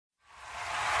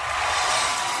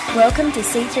Welcome to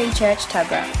C3 Church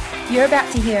Tuggerah. You're about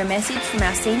to hear a message from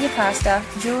our senior pastor,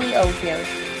 Julie Oldfield.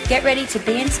 Get ready to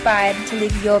be inspired to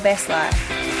live your best life.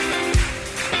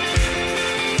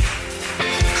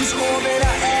 'Cause all that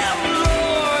I am,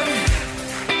 Lord,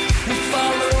 will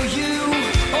follow you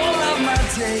all of my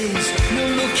days. No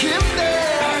looking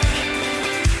back,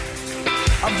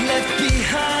 I've left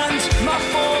behind my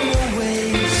former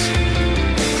ways.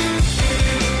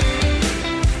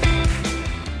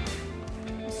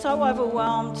 So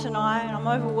overwhelmed tonight, and I'm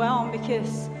overwhelmed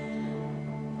because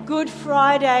Good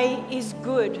Friday is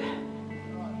good.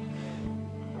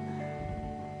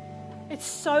 It's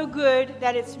so good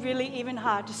that it's really even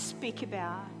hard to speak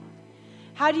about.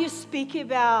 How do you speak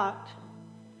about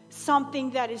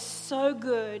something that is so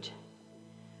good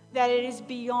that it is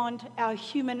beyond our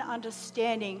human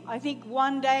understanding? I think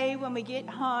one day when we get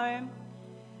home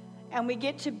and we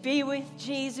get to be with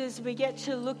Jesus, we get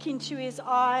to look into his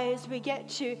eyes, we get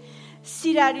to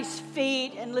sit at his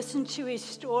feet and listen to his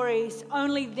stories.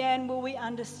 Only then will we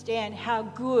understand how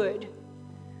good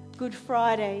Good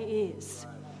Friday is.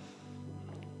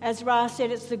 As Ra said,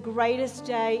 it's the greatest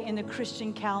day in the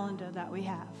Christian calendar that we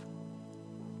have.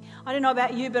 I don't know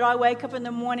about you, but I wake up in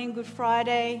the morning, Good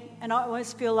Friday, and I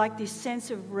always feel like this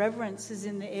sense of reverence is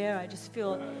in the air. I just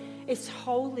feel it's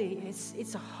holy.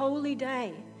 It's a holy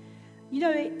day. You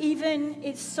know, even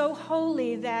it's so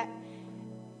holy that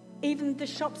even the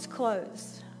shops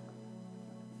close.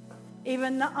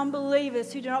 Even the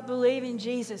unbelievers who do not believe in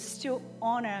Jesus still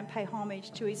honor and pay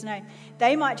homage to his name.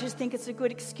 They might just think it's a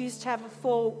good excuse to have a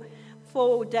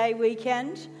four-day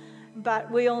weekend,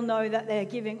 but we all know that they're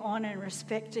giving honor and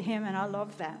respect to him, and I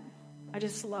love that. I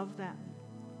just love that.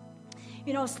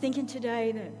 You know, I was thinking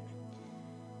today that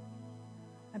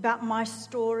about my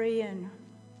story, and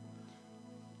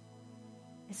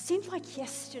it seems like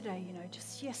yesterday, you know,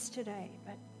 just yesterday,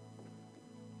 but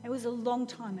it was a long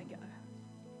time ago.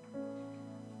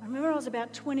 I remember I was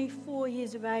about 24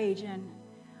 years of age, and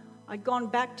I'd gone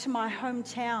back to my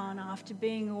hometown after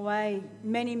being away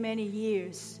many, many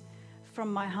years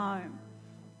from my home.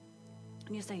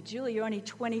 And you say, Julie, you're only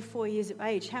 24 years of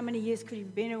age. How many years could you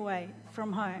have been away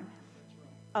from home?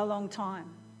 A long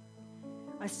time.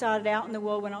 I started out in the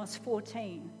world when I was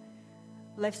 14.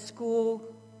 Left school,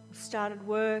 started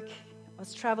work. I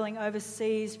was traveling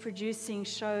overseas, producing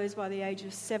shows by the age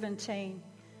of 17.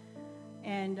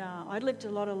 And I'd lived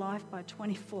a lot of life by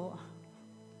 24.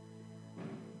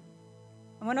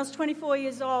 And when I was 24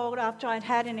 years old, after I'd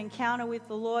had an encounter with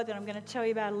the Lord that I'm going to tell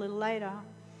you about a little later,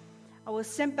 I was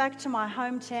sent back to my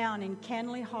hometown in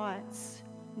Canley Heights,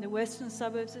 in the western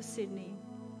suburbs of Sydney.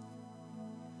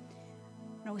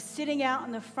 And I was sitting out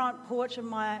on the front porch of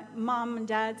my mum and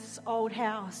dad's old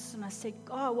house, and I said,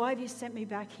 God, why have you sent me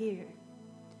back here?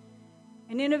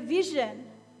 And in a vision,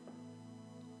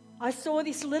 I saw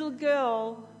this little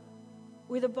girl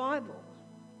with a Bible.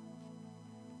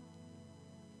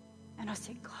 And I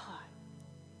said, God,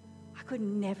 I could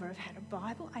never have had a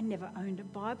Bible. I never owned a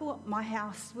Bible. My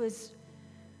house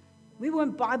we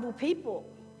weren't Bible people.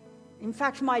 In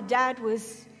fact, my dad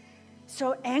was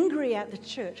so angry at the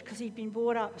church because he'd been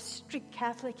brought up a strict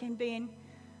Catholic and been,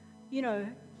 you know,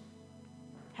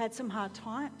 had some hard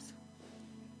times.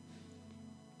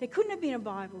 There couldn't have been a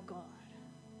Bible God.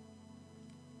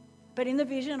 But in the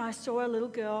vision, I saw a little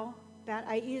girl, about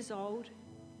 8 years old,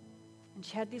 and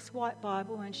she had this white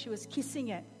Bible, and she was kissing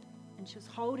it, and she was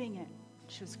holding it,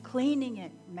 she was cleaning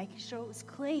it, making sure it was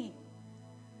clean.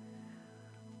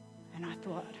 And I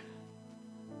thought,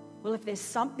 well, if there's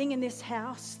something in this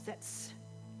house that's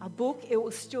a book, it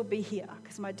will still be here,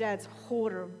 because my dad's a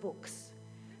hoarder of books.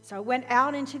 So I went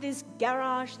out into this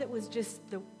garage that was just,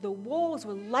 the walls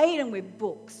were laden with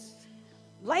books.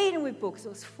 Laden with books. It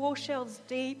was 4 shelves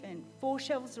deep and 4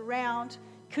 shelves around.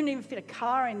 Couldn't even fit a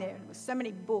car in there. There were so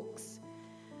many books.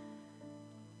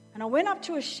 And I went up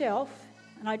to a shelf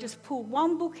and I just pulled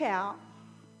one book out.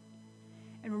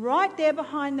 And right there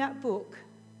behind that book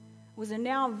was a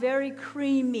now very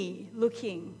creamy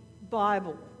looking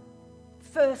Bible.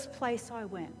 First place I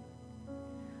went.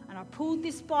 And I pulled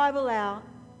this Bible out,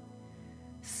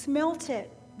 smelt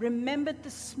it, remembered the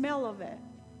smell of it,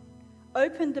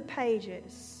 opened the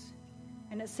pages,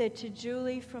 and it said, to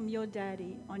Julie from your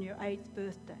daddy on your 8th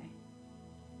birthday.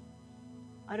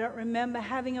 I don't remember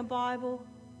having a Bible,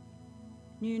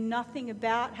 knew nothing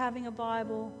about having a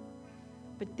Bible,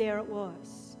 but there it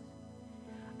was.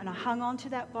 And I hung on to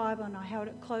that Bible and I held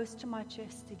it close to my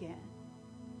chest again.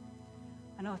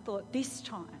 And I thought, this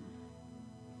time,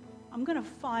 I'm going to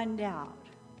find out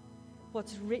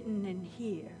what's written in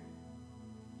here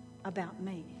about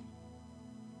me.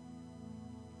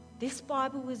 This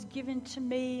Bible was given to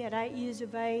me at 8 years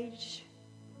of age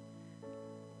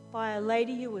by a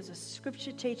lady who was a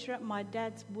scripture teacher at my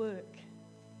dad's work.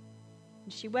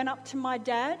 And she went up to my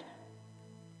dad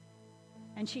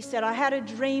and she said, I had a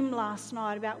dream last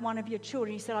night about one of your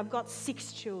children. He said, I've got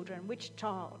 6 children. Which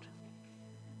child?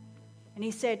 And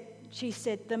she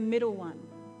said, the middle one.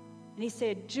 And he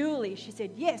said, Julie. She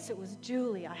said, yes, it was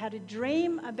Julie. I had a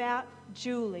dream about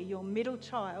Julie, your middle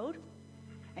child,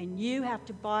 and you have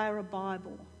to buy her a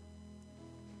Bible.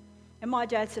 And my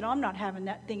dad said, I'm not having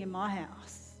that thing in my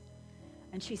house.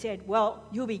 And she said, well,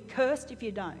 you'll be cursed if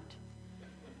you don't.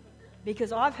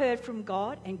 Because I've heard from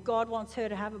God, and God wants her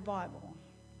to have a Bible.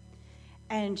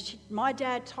 And my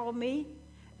dad told me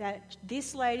that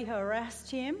this lady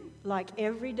harassed him like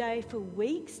every day for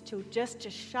weeks just to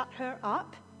shut her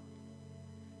up.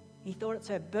 He thought it's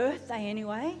her birthday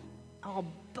anyway. I'll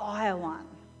buy her one.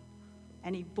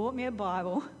 And he bought me a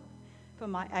Bible for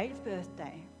my 8th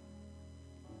birthday.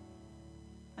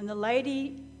 And the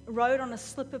lady wrote on a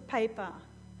slip of paper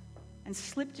and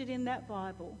slipped it in that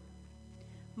Bible,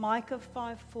 Micah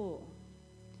 5:4.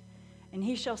 And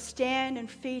he shall stand and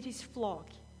feed his flock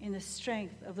in the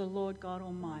strength of the Lord God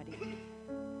Almighty.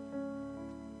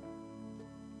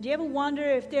 Do you ever wonder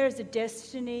if there is a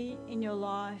destiny in your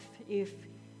life,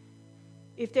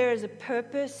 if there is a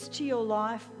purpose to your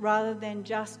life rather than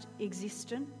just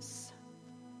existence?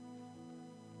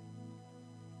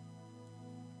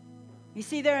 You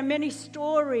see, there are many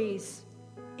stories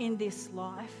in this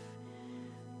life.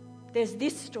 There's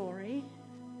this story,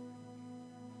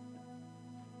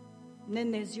 and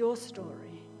then there's your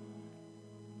story.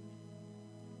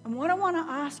 And what I want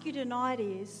to ask you tonight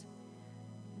is,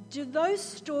 do those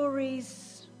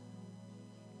stories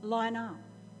line up?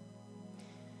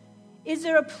 Is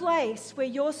there a place where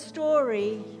your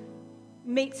story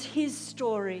meets his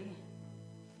story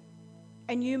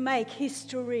and you make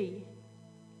history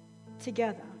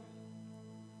together?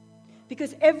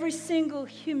 Because every single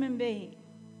human being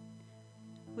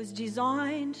was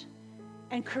designed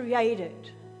and created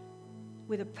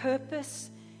with a purpose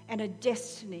and a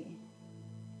destiny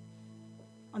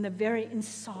on the very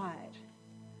inside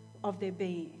of their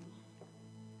being.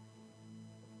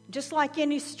 Just like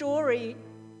any story,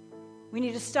 we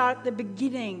need to start at the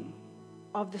beginning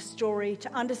of the story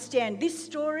to understand this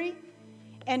story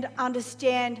and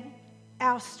understand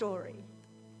our story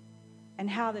and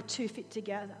how the two fit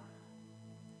together.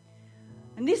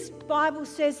 And this Bible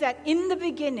says that in the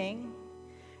beginning,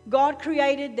 God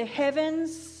created the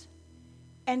heavens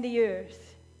and the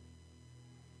earth.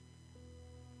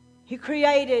 He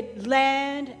created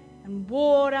land and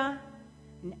water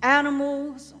and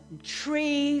animals and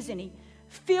trees, and he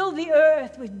filled the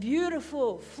earth with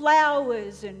beautiful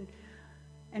flowers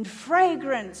and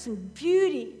fragrance and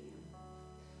beauty.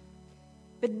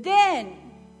 But then,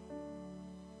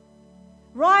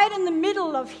 right in the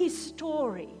middle of his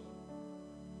story,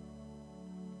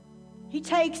 he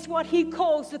takes what he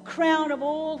calls the crown of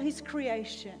all his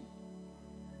creation.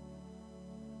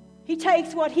 He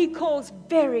takes what he calls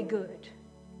very good.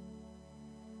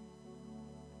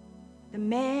 The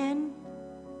man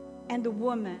and the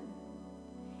woman,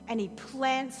 and he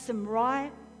plants them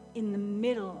right in the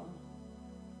middle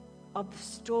of the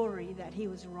story that he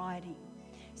was writing.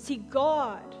 See,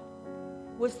 God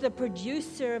was the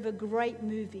producer of a great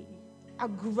movie, a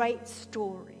great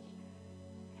story.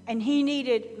 And he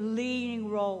needed leading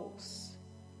roles.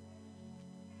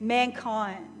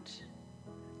 Mankind.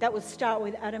 That would start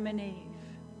with Adam and Eve.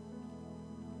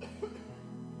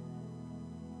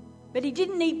 But he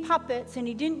didn't need puppets, and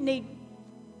he didn't need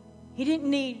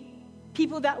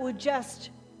people that would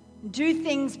just do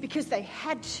things because they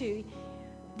had to.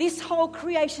 This whole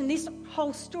creation, this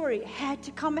whole story had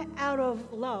to come out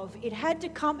of love. It had to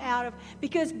come out of,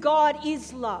 because God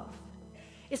is love.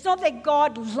 It's not that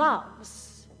God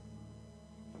loves.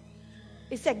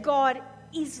 It's that God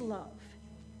is love.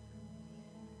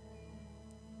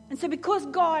 And so because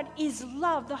God is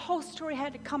love, the whole story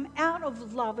had to come out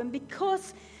of love. And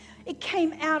because it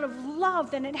came out of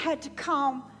love, then it had to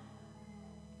come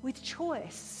with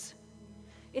choice.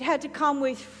 It had to come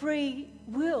with free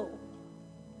will.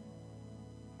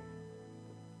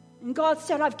 And God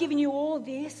said, I've given you all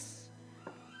this.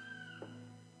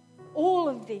 All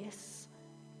of this.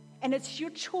 And it's your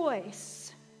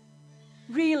choice.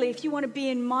 Really, if you want to be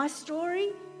in my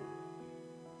story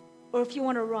or if you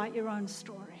want to write your own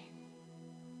story,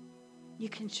 you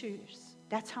can choose.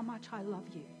 That's how much I love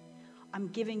you. I'm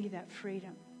giving you that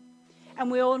freedom.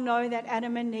 And we all know that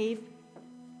Adam and Eve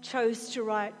chose to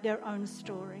write their own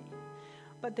story.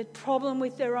 But the problem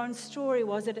with their own story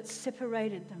was that it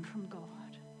separated them from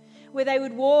God. where they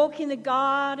would walk in the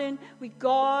garden with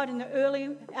God in the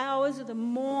early hours of the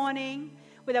morning,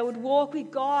 where they would walk with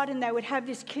God and they would have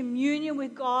this communion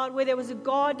with God, where there was a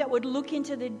God that would look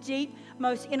into the deep,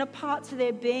 most inner parts of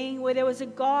their being, where there was a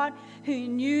God who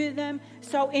knew them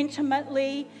so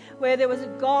intimately, where there was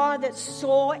a God that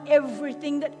saw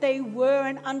everything that they were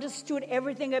and understood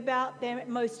everything about their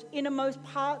most innermost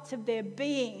parts of their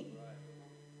being.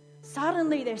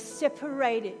 Suddenly they're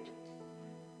separated.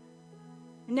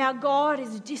 Now God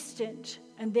is distant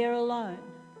and they're alone.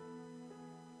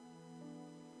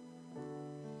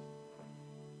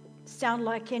 Sound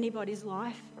like anybody's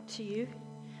life to you?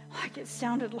 Like it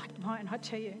sounded like mine, I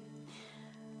tell you.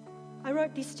 I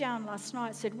wrote this down last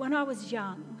night. It said, when I was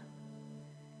young,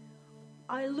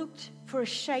 I looked for a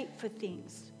shape for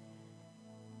things,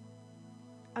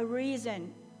 a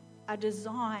reason, a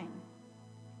design.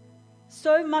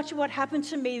 So much of what happened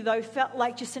to me, though, felt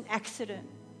like just an accident.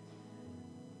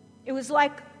 It was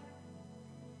like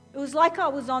I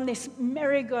was on this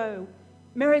merry-go-round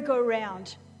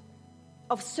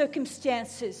of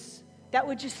circumstances that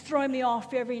would just throw me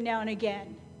off every now and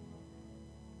again.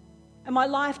 And my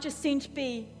life just seemed to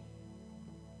be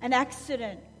an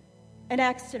accident,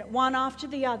 one after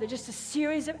the other, just a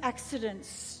series of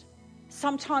accidents,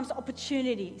 sometimes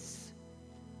opportunities.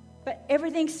 But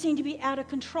everything seemed to be out of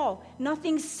control.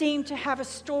 Nothing seemed to have a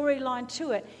storyline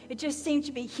to it. It just seemed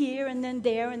to be here and then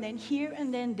there and then here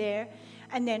and then there,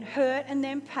 and then hurt and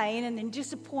then pain and then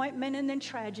disappointment and then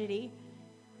tragedy.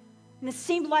 And it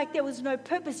seemed like there was no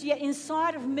purpose, yet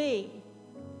inside of me,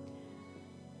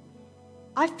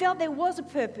 I felt there was a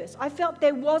purpose. I felt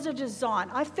there was a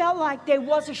design. I felt like there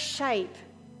was a shape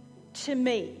to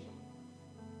me.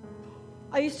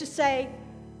 I used to say,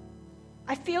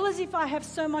 I feel as if I have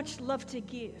so much love to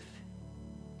give,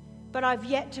 but I've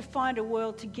yet to find a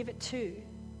world to give it to.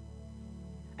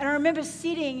 And I remember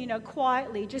sitting,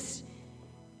 quietly, just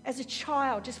as a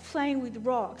child, just playing with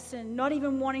rocks and not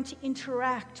even wanting to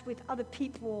interact with other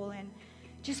people and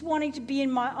just wanting to be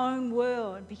in my own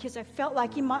world, because I felt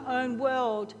like in my own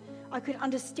world I could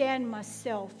understand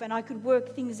myself and I could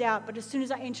work things out. But as soon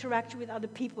as I interacted with other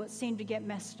people, it seemed to get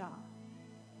messed up.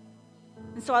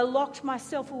 And so I locked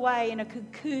myself away in a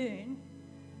cocoon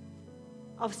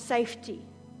of safety.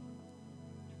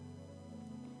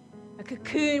 A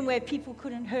cocoon where people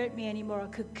couldn't hurt me anymore. A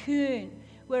cocoon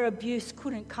where abuse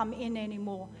couldn't come in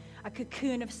anymore. A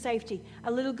cocoon of safety.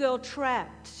 A little girl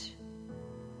trapped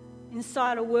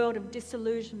inside a world of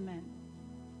disillusionment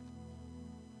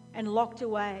and locked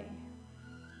away.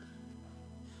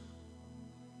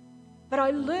 But I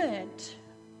learned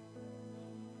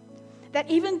that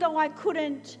even though I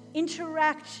couldn't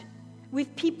interact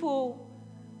with people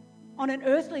on an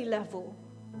earthly level,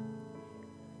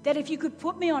 that if you could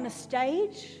put me on a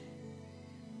stage,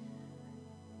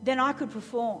 then I could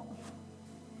perform.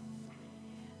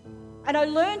 And I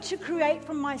learned to create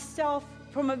from myself,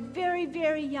 from a very,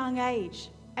 very young age,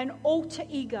 an alter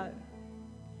ego.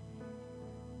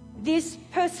 This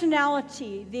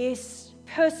personality, this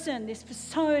person, this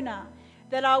persona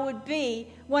that I would be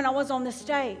when I was on the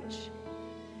stage.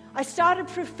 I started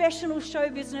professional show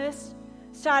business.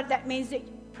 That means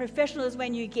that professional is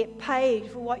when you get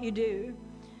paid for what you do.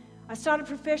 I started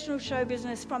professional show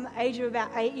business from the age of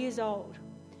about 8 years old.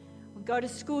 We'd go to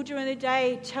school during the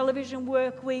day, television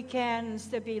work weekends.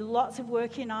 There'd be lots of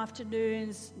work in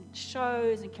afternoons,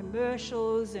 shows and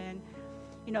commercials and,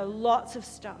 lots of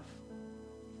stuff.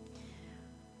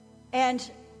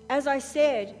 And as I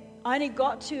said, I only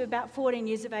got to about 14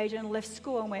 years of age and left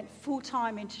school and went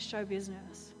full-time into show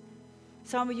business.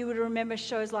 Some of you would remember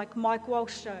shows like Mike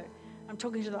Walsh Show. I'm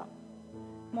talking to the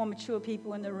more mature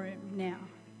people in the room now.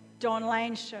 Don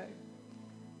Lane Show.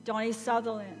 Donnie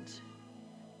Sutherland.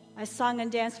 I sung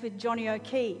and danced with Johnny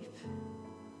O'Keefe.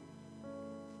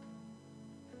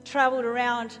 Travelled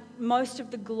around most of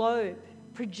the globe,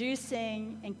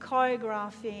 producing and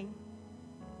choreographing,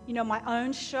 my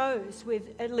own shows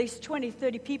with at least 20,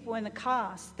 30 people in the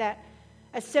cast that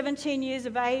at 17 years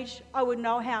of age, I would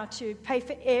know how to pay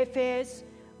for airfares,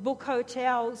 book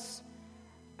hotels,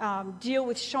 deal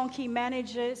with shonky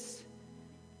managers,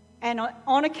 and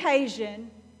on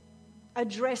occasion,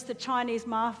 address the Chinese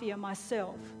mafia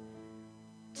myself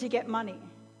to get money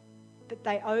that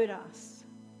they owed us.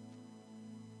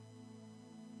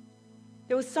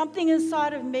 There was something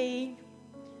inside of me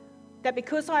that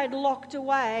because I had locked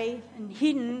away and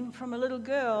hidden from a little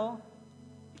girl,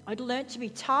 I'd learnt to be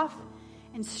tough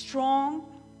and strong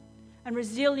and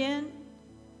resilient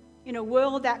in a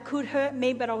world that could hurt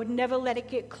me, but I would never let it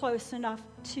get close enough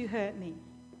to hurt me.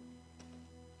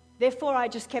 Therefore, I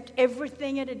just kept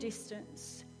everything at a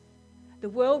distance. The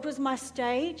world was my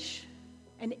stage,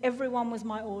 and everyone was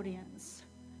my audience.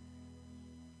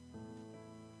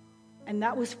 And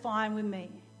that was fine with me.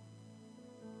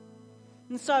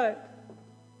 And so,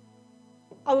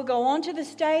 I would go onto the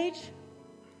stage,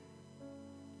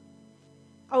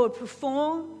 I would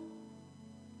perform.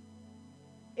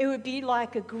 It would be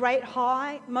like a great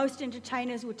high. Most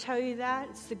entertainers will tell you that.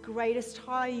 It's the greatest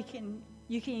high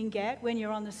you can get when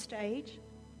you're on the stage.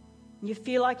 You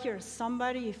feel like you're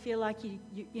somebody, you feel like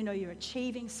you're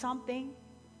achieving something.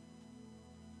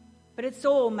 But it's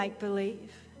all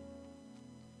make-believe.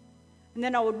 And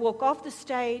then I would walk off the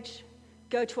stage,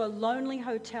 go to a lonely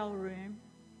hotel room,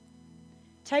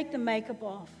 take the makeup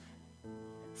off,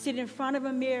 sit in front of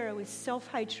a mirror with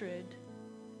self-hatred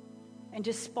and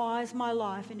despise my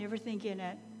life and everything in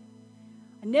it.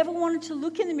 I never wanted to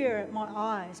look in the mirror at my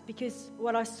eyes because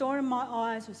what I saw in my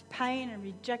eyes was pain and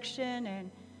rejection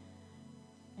and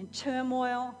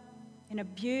turmoil and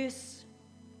abuse.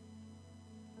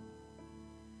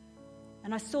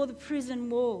 And I saw the prison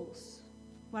walls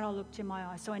when I looked in my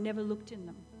eyes, so I never looked in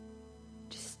them.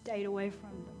 Just stayed away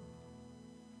from them.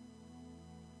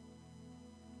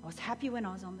 I was happy when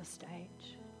I was on the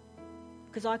stage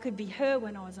because I could be her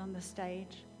when I was on the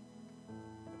stage.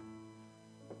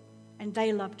 And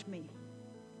they loved me.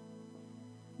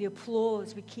 The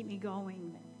applause would keep me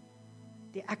going.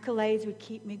 The accolades would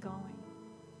keep me going.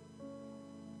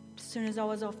 As soon as I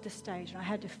was off the stage and I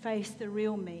had to face the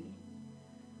real me,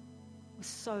 I was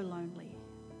so lonely.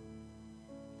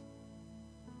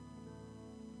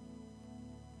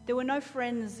 There were no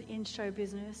friends in show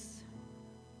business.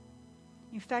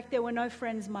 In fact, there were no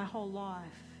friends my whole life.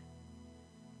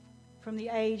 From the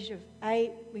age of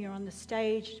 8, we were on the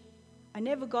stage. I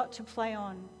never got to play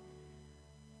on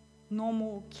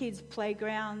normal kids'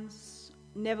 playgrounds,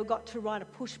 never got to ride a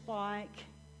push bike,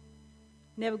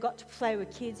 never got to play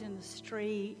with kids in the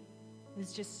street. It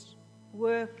was just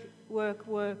work, work,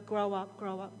 work, grow up,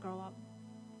 grow up, grow up.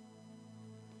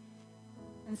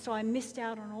 And so I missed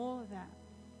out on all of that.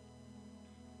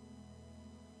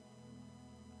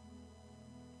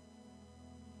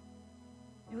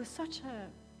 It was such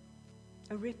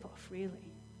a rip-off,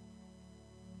 really.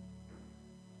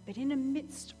 But in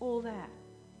amidst all that,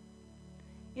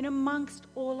 in amongst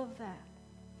all of that,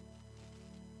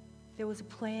 there was a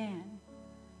plan.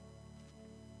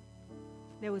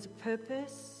 There was a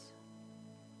purpose.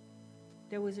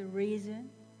 There was a reason.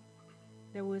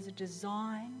 There was a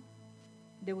design.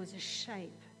 There was a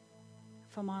shape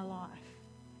for my life.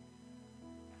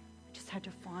 I just had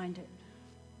to find it.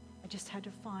 I just had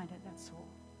to find it, that's all.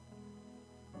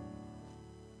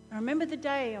 I remember the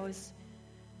day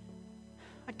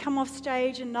I'd come off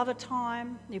stage another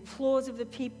time, the applause of the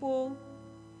people,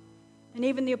 and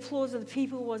even the applause of the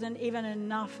people wasn't even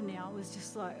enough now. It was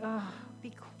just like, oh,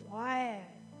 be quiet.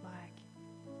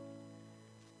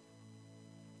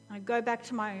 I'd go back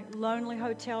to my lonely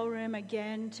hotel room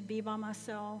again to be by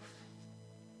myself.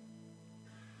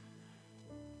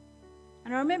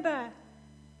 And I remember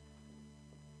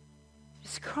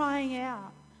just crying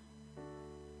out,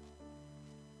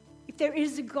 if there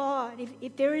is a God,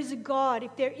 if there is a God,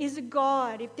 if there is a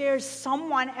God, if there is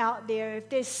someone out there, if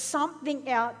there's something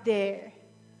out there.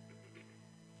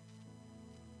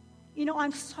 You know,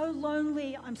 I'm so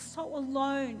lonely, I'm so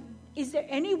alone. Is there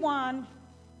anyone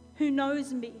who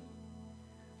knows me?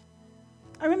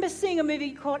 I remember seeing a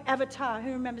movie called Avatar.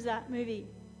 Who remembers that movie?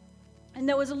 And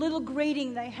there was a little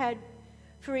greeting they had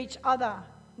for each other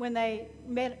when they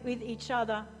met with each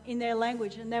other in their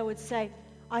language, and they would say,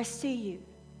 I see you.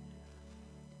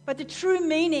 But the true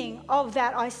meaning of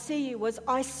that I see you was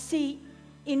I see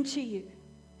into you.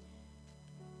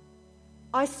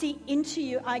 I see into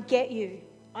you, I get you.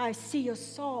 I see your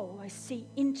soul, I see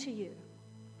into you.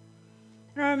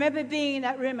 And I remember being in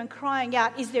that room and crying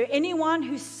out, is there anyone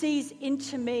who sees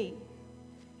into me?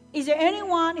 Is there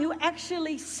anyone who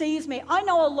actually sees me? I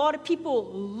know a lot of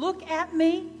people look at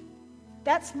me.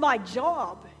 That's my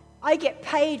job. I get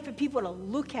paid for people to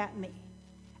look at me.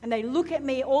 And they look at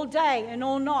me all day and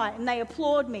all night and they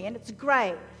applaud me and it's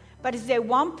great. But is there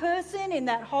one person in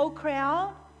that whole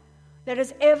crowd that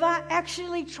has ever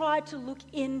actually tried to look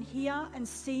in here and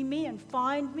see me and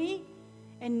find me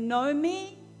and know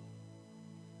me?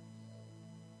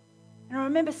 And I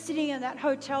remember sitting in that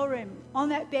hotel room on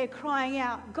that bed crying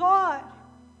out, God,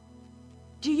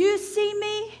 do you see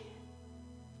me?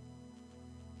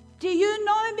 Do you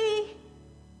know me?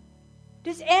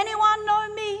 Does anyone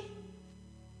know me?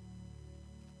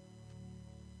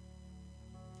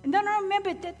 And then I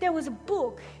remembered that there was a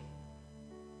book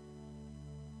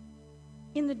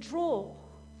in the drawer.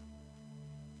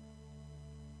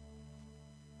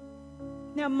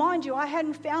 Now, mind you, I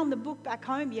hadn't found the book back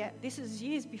home yet. This is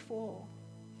years before.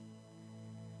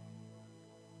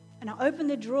 And I opened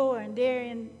the drawer, and there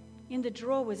in the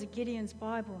drawer was a Gideon's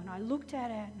Bible. And I looked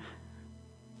at it, and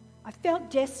I felt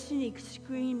destiny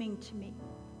screaming to me.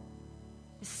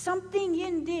 There's something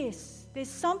in this. There's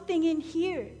something in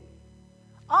here.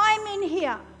 I'm in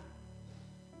here.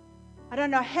 I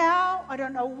don't know how. I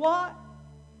don't know what.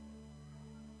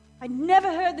 I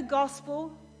never heard the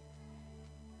gospel.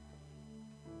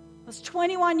 I was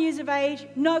 21 years of age.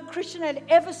 No Christian had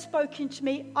ever spoken to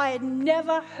me. I had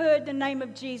never heard the name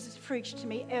of Jesus preached to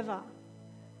me, ever.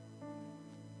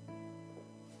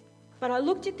 But I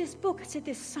looked at this book. I said,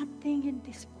 there's something in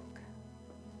this book.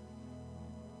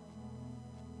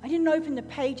 I didn't open the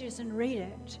pages and read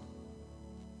it.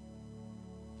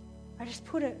 I just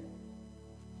put it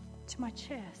to my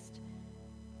chest.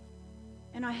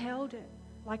 And I held it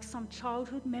like some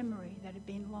childhood memory that had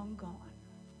been long gone.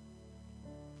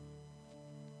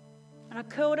 And I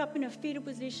curled up in a fetal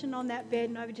position on that bed,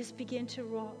 and I would just begin to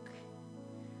rock.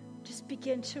 Just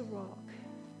begin to rock.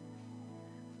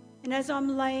 And as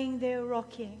I'm laying there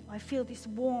rocking, I feel this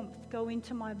warmth go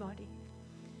into my body.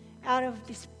 Out of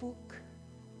this book,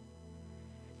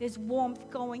 there's warmth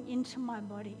going into my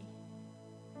body.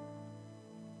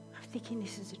 I'm thinking,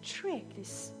 this is a trick.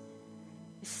 There's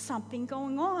something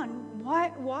going on.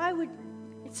 Why would...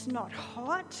 It's not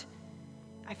hot.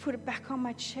 I put it back on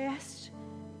my chest.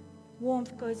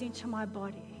 Warmth goes into my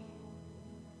body.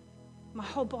 My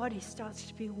whole body starts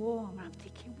to be warm. And I'm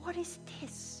thinking, what is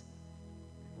this?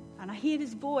 And I hear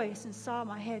this voice inside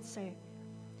my head say,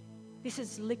 this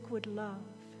is liquid love.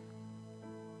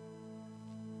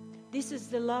 This is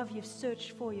the love you've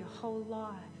searched for your whole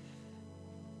life.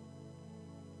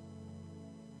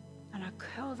 And I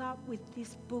curled up with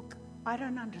this book. I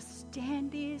don't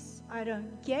understand this. I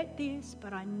don't get this.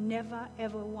 But I never,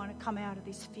 ever want to come out of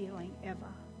this feeling,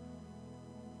 ever.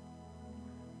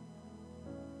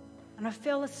 And I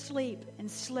fell asleep and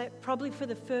slept probably for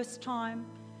the first time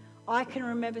I can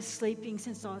remember sleeping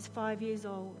since I was 5 years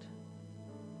old.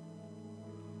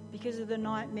 Because of the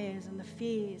nightmares and the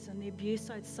fears and the abuse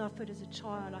I'd suffered as a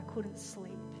child, I couldn't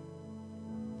sleep.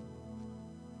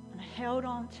 And I held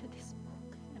on to this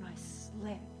book and I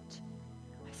slept.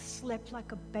 I slept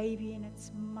like a baby in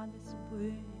its mother's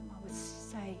womb. I was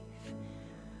safe.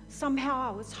 Somehow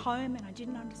I was home and I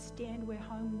didn't understand where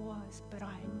home was, but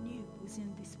I knew it was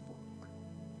in this book.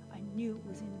 I knew it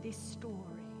was in this story.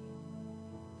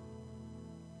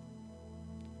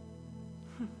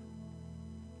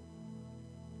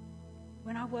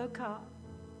 When I woke up,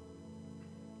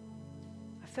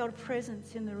 I felt a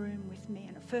presence in the room with me,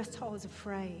 and at first I was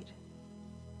afraid.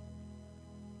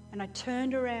 And I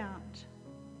turned around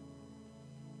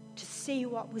to see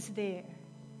what was there.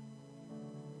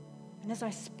 And as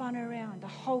I spun around, the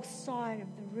whole side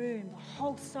of the room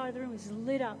was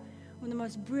lit up with the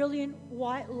most brilliant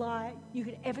white light you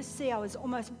could ever see. I was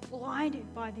almost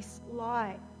blinded by this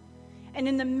light. And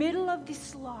in the middle of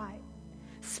this light,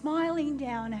 smiling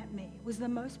down at me, was the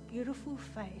most beautiful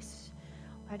face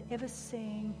I'd ever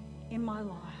seen in my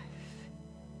life.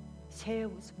 His hair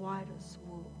was white as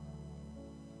wool.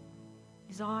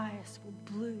 His eyes were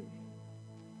blue,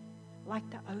 like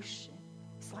the ocean.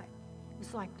 It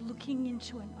was like looking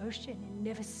into an ocean and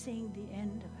never seeing the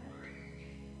end of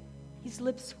it. His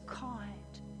lips were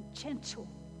kind and gentle,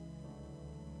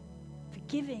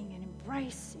 forgiving and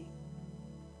embracing,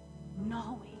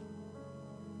 knowing.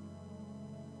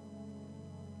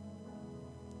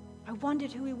 I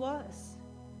wondered who he was.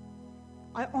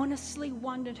 I honestly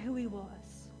wondered who he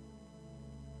was.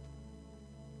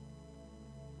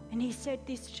 And he said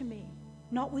this to me,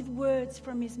 not with words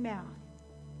from his mouth,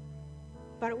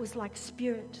 but it was like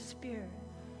spirit to spirit.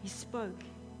 He spoke.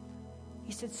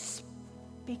 He said,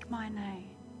 speak my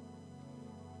name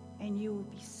and you will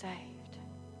be saved.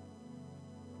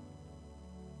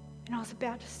 And I was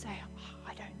about to say,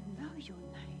 I don't know your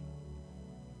name.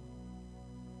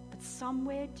 But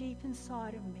somewhere deep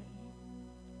inside of me,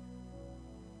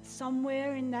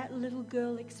 somewhere in that little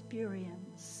girl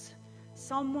experience,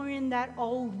 somewhere in that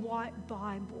old white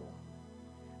Bible,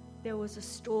 there was a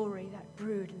story that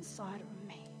brewed inside of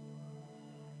me.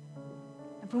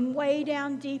 And from way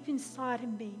down deep inside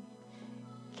of me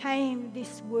came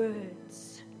these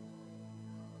words,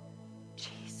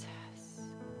 Jesus,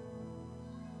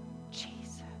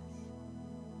 Jesus.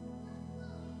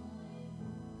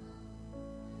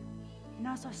 And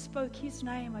as I spoke his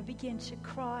name, I began to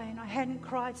cry, and I hadn't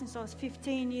cried since I was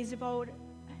 15 years old.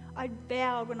 I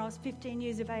vowed when I was 15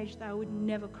 years of age that I would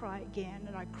never cry again,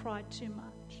 and I cried too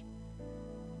much.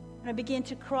 And I began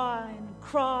to cry and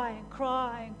cry and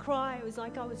cry and cry. It was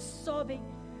like I was sobbing.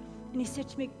 And he said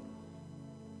to me,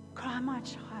 "Cry, my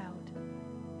child.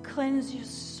 Cleanse your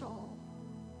soul.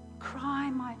 Cry,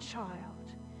 my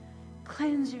child.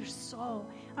 Cleanse your soul."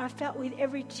 I felt with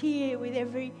every tear, with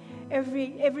every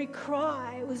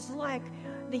cry, it was like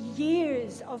the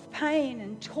years of pain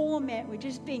and torment were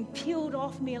just being peeled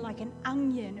off me like an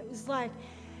onion. It was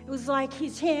like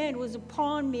his hand was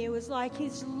upon me. It was like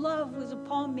his love was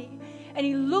upon me. And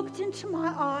he looked into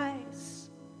my eyes.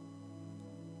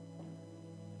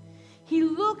 He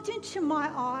looked into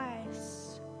my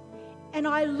eyes. And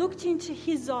I looked into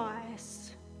his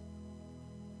eyes.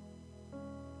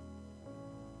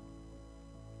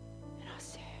 And I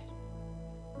said,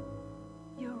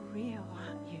 "You're real,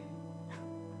 aren't you?"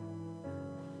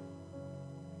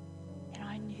 And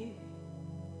I knew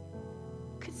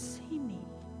he could see me.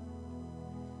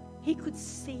 He could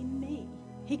see me.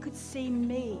 He could see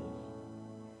me.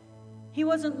 He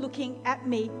wasn't looking at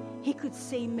me. He could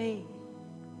see me.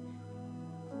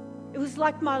 It was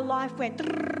like my life went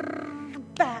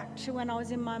back to when I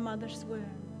was in my mother's womb.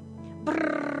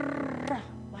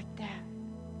 Like that.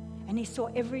 And he saw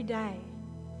every day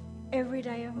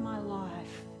of my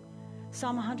life.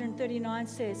 Psalm 139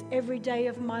 says, every day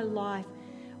of my life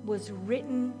was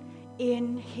written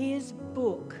in his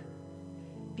book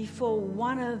before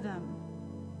one of them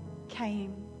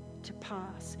came to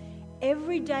pass.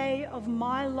 Every day of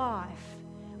my life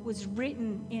was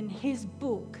written in his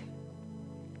book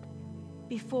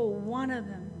before one of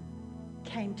them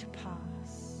came to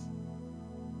pass.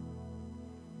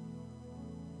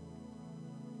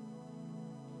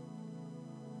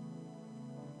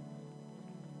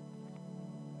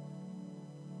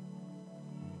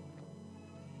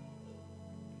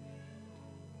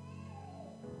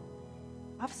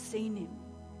 I've seen him.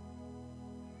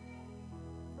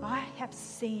 I have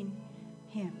seen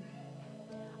him.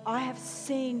 I have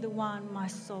seen the one my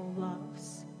soul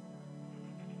loves.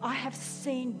 I have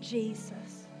seen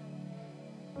Jesus.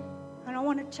 And I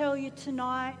want to tell you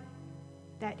tonight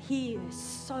that he is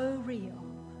so real.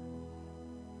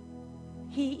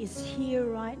 He is here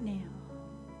right now.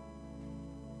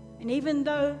 And even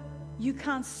though you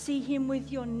can't see him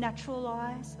with your natural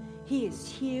eyes, he is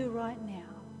here right now.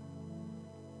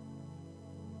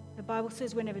 The Bible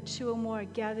says, whenever two or more are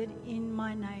gathered in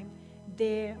my name,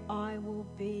 there I will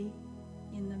be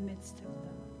in the midst of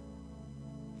them.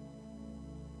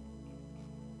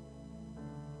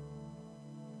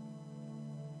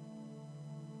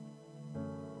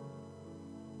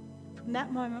 From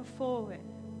that moment forward,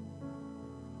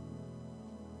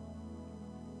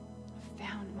 I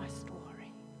found my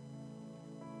story.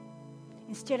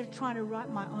 Instead of trying to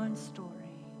write my own story,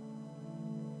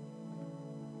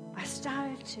 I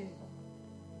started to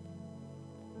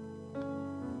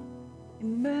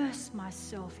immerse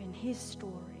myself in his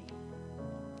story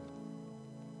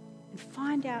and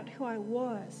find out who I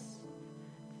was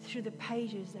through the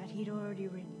pages that he'd already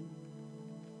written.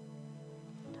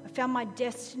 I found my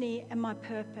destiny and my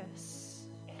purpose.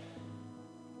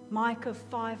 Micah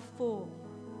 5:4,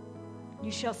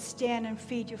 you shall stand and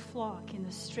feed your flock in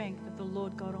the strength of the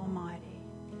Lord God Almighty.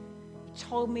 He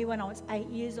told me when I was 8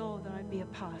 years old that I'd be a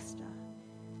pastor.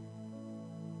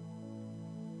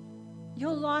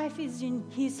 Your life is in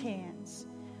his hands.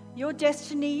 Your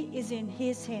destiny is in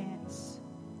his hands.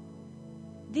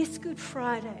 This Good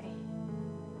Friday,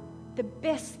 the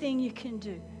best thing you can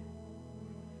do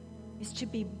is to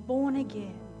be born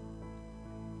again,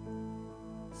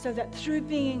 so that through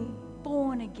being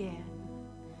born again,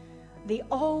 the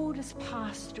old has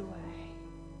passed away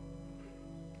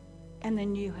and the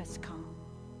new has come.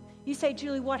 You say,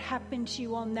 Julie, what happened to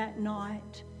you on that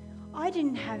night? I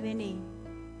didn't have any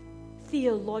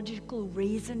theological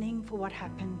reasoning for what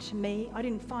happened to me. I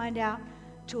didn't find out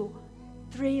till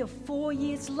 3 or 4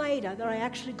 years later that I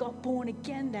actually got born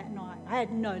again that night. I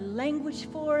had no language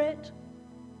for it.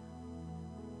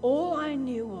 All I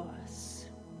knew was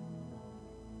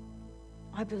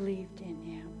I believed in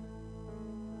him,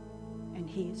 and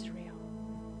he is real.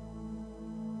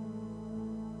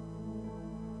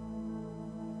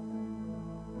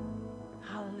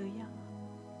 Hallelujah.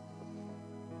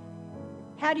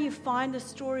 How do you find the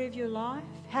story of your life?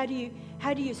 How do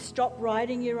you stop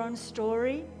writing your own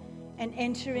story and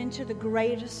enter into the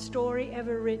greatest story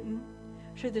ever written?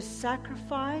 Through the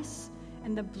sacrifice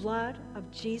and the blood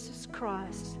of Jesus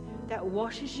Christ that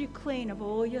washes you clean of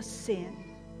all your sin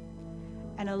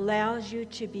and allows you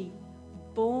to be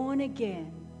born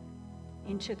again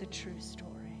into the true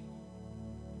story.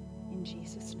 In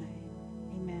Jesus' name,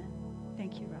 amen.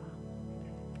 Thank you, Ra.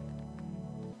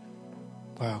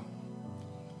 Wow.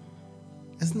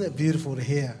 Isn't that beautiful to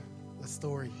hear the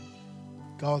story,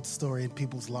 God's story in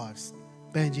people's lives?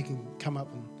 Band, you can come up,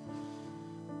 and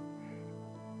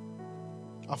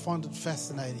I find it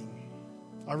fascinating.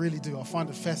 I really do. I find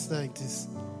it fascinating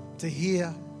to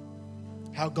hear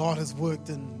how God has worked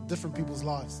in different people's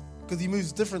lives, because he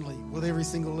moves differently with every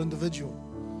single individual.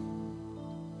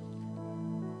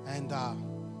 And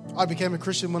I became a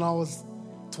Christian when I was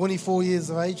 24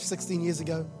 years of age, 16 years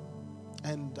ago.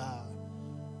 And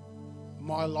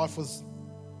my life was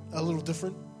a little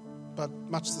different, but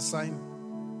much the same.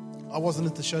 I wasn't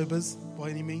into showbiz by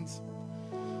any means.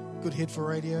 Good head for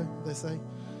radio, they say.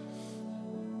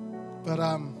 But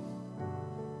I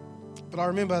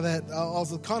remember that I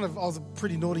was a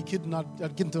pretty naughty kid, and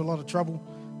I'd get into a lot of trouble.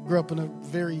 Grew up in a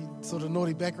very sort of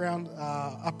naughty background,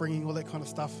 upbringing, all that kind of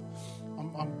stuff.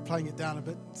 I'm playing it down a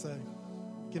bit, so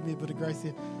give me a bit of grace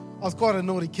here. I was quite a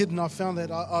naughty kid, and I found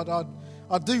that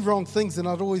I'd do wrong things, and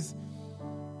I'd always,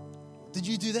 did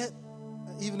you do that?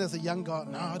 Even as a young guy,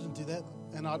 no, I didn't do that.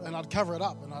 And I'd cover it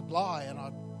up, and I'd lie, and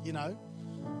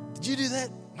did you do that?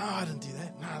 No, I didn't do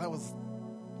that. No, that was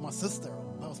my sister,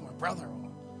 or that was my brother,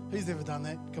 or who's ever done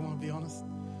that? Come on, be honest.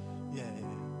 Yeah.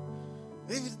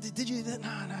 Did you do that? No.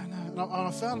 And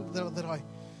I found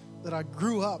that I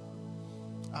grew up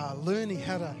learning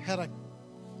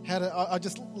I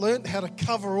just learned how to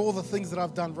cover all the things that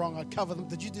I've done wrong. I'd cover them.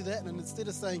 Did you do that? And instead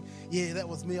of saying, yeah, that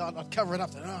was me, I'd cover it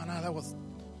up. No, that was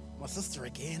my sister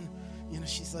again.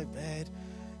 She's so bad.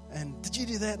 And did you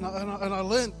do that? And I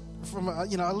learned from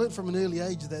an early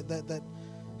age that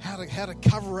how to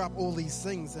cover up all these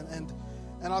things. And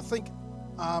I think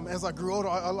as I grew older,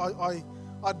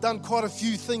 I'd done quite a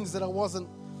few things that I wasn't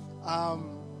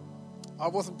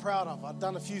proud of. I'd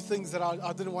done a few things that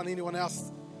I didn't want anyone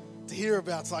else to hear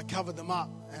about, so I covered them up.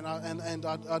 And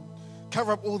I'd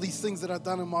cover up all these things that I'd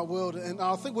done in my world. And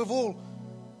I think we've all,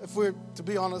 if we're to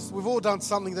be honest, we've all done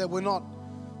something that we're not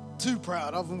too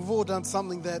proud of, and we've all done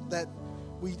something that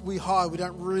we hide. We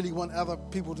don't really want other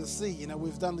people to see.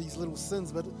 We've done these little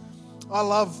sins. But I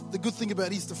love the good thing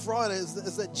about Easter Friday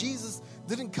is that Jesus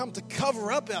didn't come to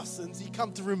cover up our sins. He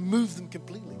came to remove them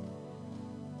completely.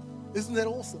 Isn't that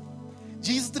awesome?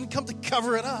 Jesus didn't come to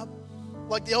cover it up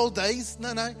like the old days.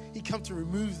 No, he came to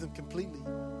remove them completely.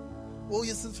 All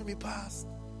your sins from your past,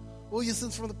 all your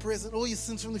sins from the present, all your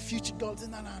sins from the future. God said,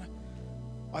 no.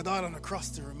 I died on the cross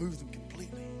to remove them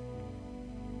completely.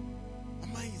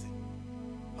 Amazing.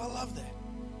 I love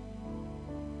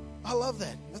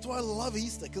that. That's why I love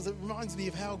Easter, because it reminds me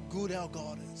of how good our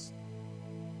God is.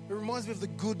 It reminds me of the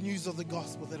good news of the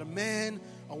gospel, that a man,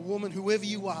 a woman, whoever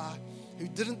you are, who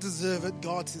didn't deserve it,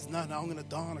 God says, no, I'm going to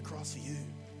die on a cross for you.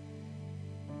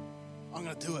 I'm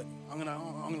going to do it. I'm going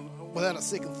to without a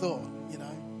second thought, I'm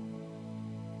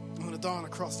going to die on a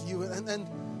cross for you. And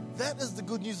that is the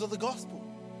good news of the gospel,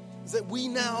 is that we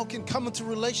now can come into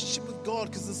relationship with God,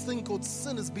 because this thing called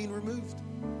sin has been removed.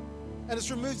 And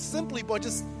it's removed simply by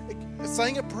just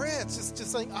saying a prayer. It's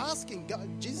just saying, asking.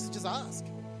 God, Jesus, just ask.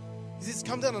 He says,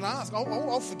 come down and ask.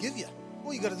 I'll forgive you.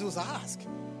 All you got to do is ask.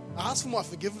 Ask for my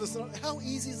forgiveness. How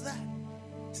easy is that?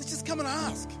 He says, just come and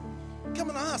ask. Come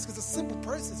and ask. It's a simple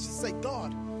process. Just say,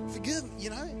 God, forgive me.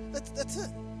 That's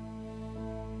it.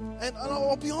 And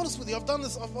I'll be honest with you. I've done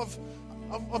this. I've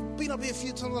been up here a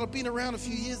few times, and I've been around a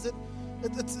few years. That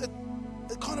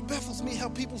it kind of baffles me how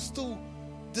people still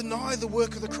deny the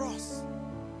work of the cross.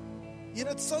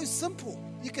 It's so simple.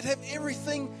 You could have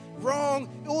everything wrong,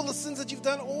 all the sins that you've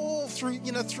done all through,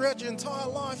 throughout your entire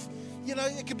life.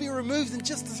 It could be removed in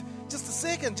just a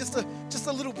second, just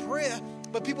a little prayer.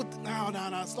 But people, no,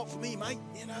 it's not for me, mate.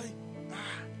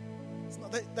 It's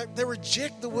not. They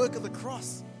reject the work of the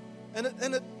cross, and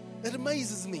it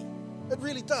amazes me. It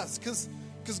really does, because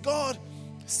God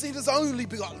sent His only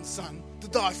begotten Son to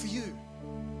die for you.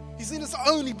 He sent His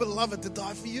only beloved to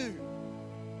die for you.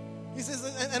 He says,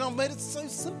 and I've made it so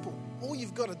simple. All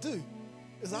you've got to do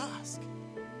is ask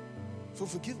for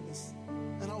forgiveness,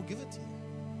 and I'll give it to you.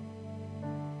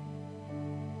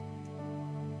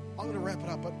 I'm going to wrap it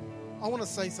up, but I want to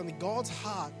say something. God's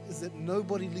heart is that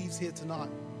nobody leaves here tonight.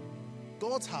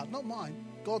 God's heart, not mine.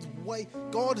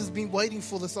 God has been waiting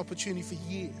for this opportunity for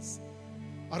years.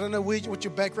 I don't know what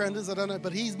your background is, I don't know,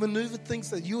 but He's maneuvered things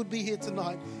so that you would be here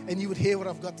tonight and you would hear what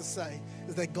I've got to say,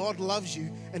 is that God loves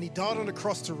you, and He died on the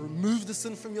cross to remove the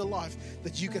sin from your life,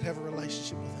 that you could have a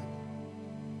relationship with Him.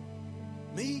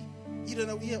 Me? You don't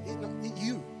know,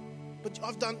 you. But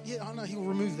I've done, I know He'll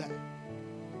remove that.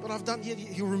 But I've done,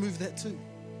 He'll remove that too.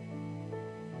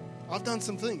 I've done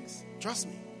some things, trust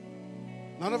me.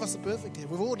 None of us are perfect here.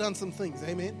 We've all done some things,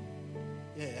 amen?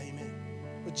 Yeah, amen.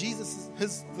 But Jesus,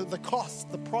 the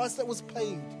cost, the price that was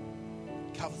paid,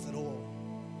 covers it all.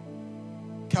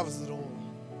 covers it all.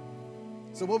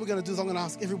 So what we're going to do is I'm going to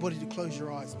ask everybody to close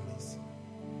your eyes, please.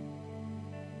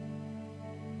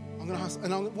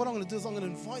 What I'm going to do is I'm going to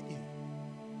invite you.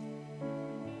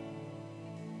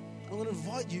 I'm going to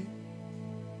invite you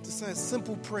to say a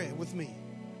simple prayer with me.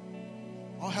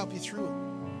 I'll help you through it.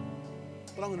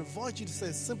 But I'm going to invite you to say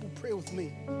a simple prayer with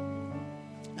me.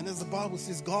 And as the Bible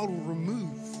says, God will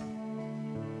remove.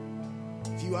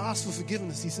 If you ask for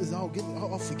forgiveness, He says, I'll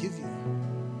forgive you.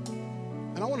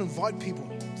 And I want to invite people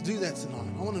to do that tonight.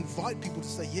 I want to invite people to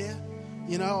say, yeah,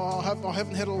 you know, I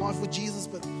haven't had a life with Jesus,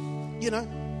 but, you know,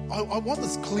 I want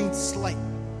this clean slate.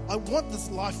 I want this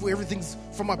life where everything's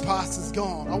from my past is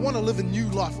gone. I want to live a new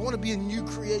life. I want to be a new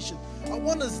creation. I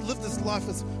want to live this life,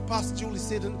 as Pastor Julie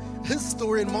said, in his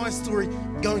story and my story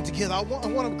going together. I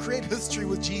want to create history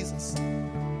with Jesus.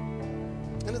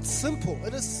 And it's simple.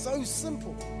 It is so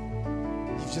simple.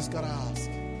 You've just got to ask.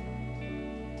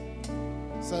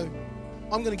 So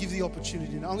I'm going to give you the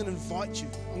opportunity now. I'm going to invite you.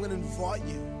 I'm going to invite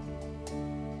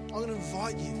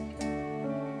you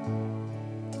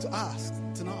to ask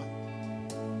tonight.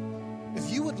 If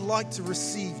you would like to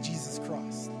receive Jesus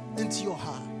Christ into your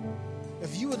heart,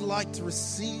 if you would like to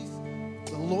receive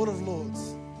the Lord of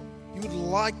Lords, you would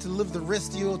like to live the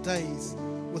rest of your days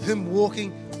with Him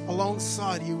walking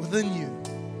alongside you, within you,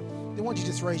 then why don't you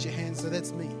just raise your hand? So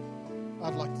that's me.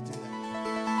 I'd like to do that.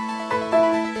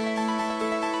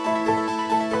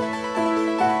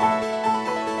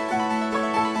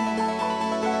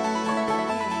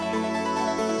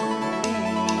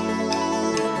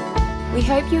 We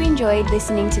hope you enjoyed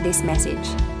listening to this message.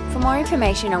 For more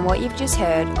information on what you've just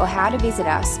heard or how to visit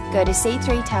us, go to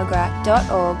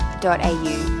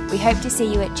c3tuggerah.org.au. We hope to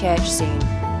see you at church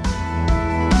soon.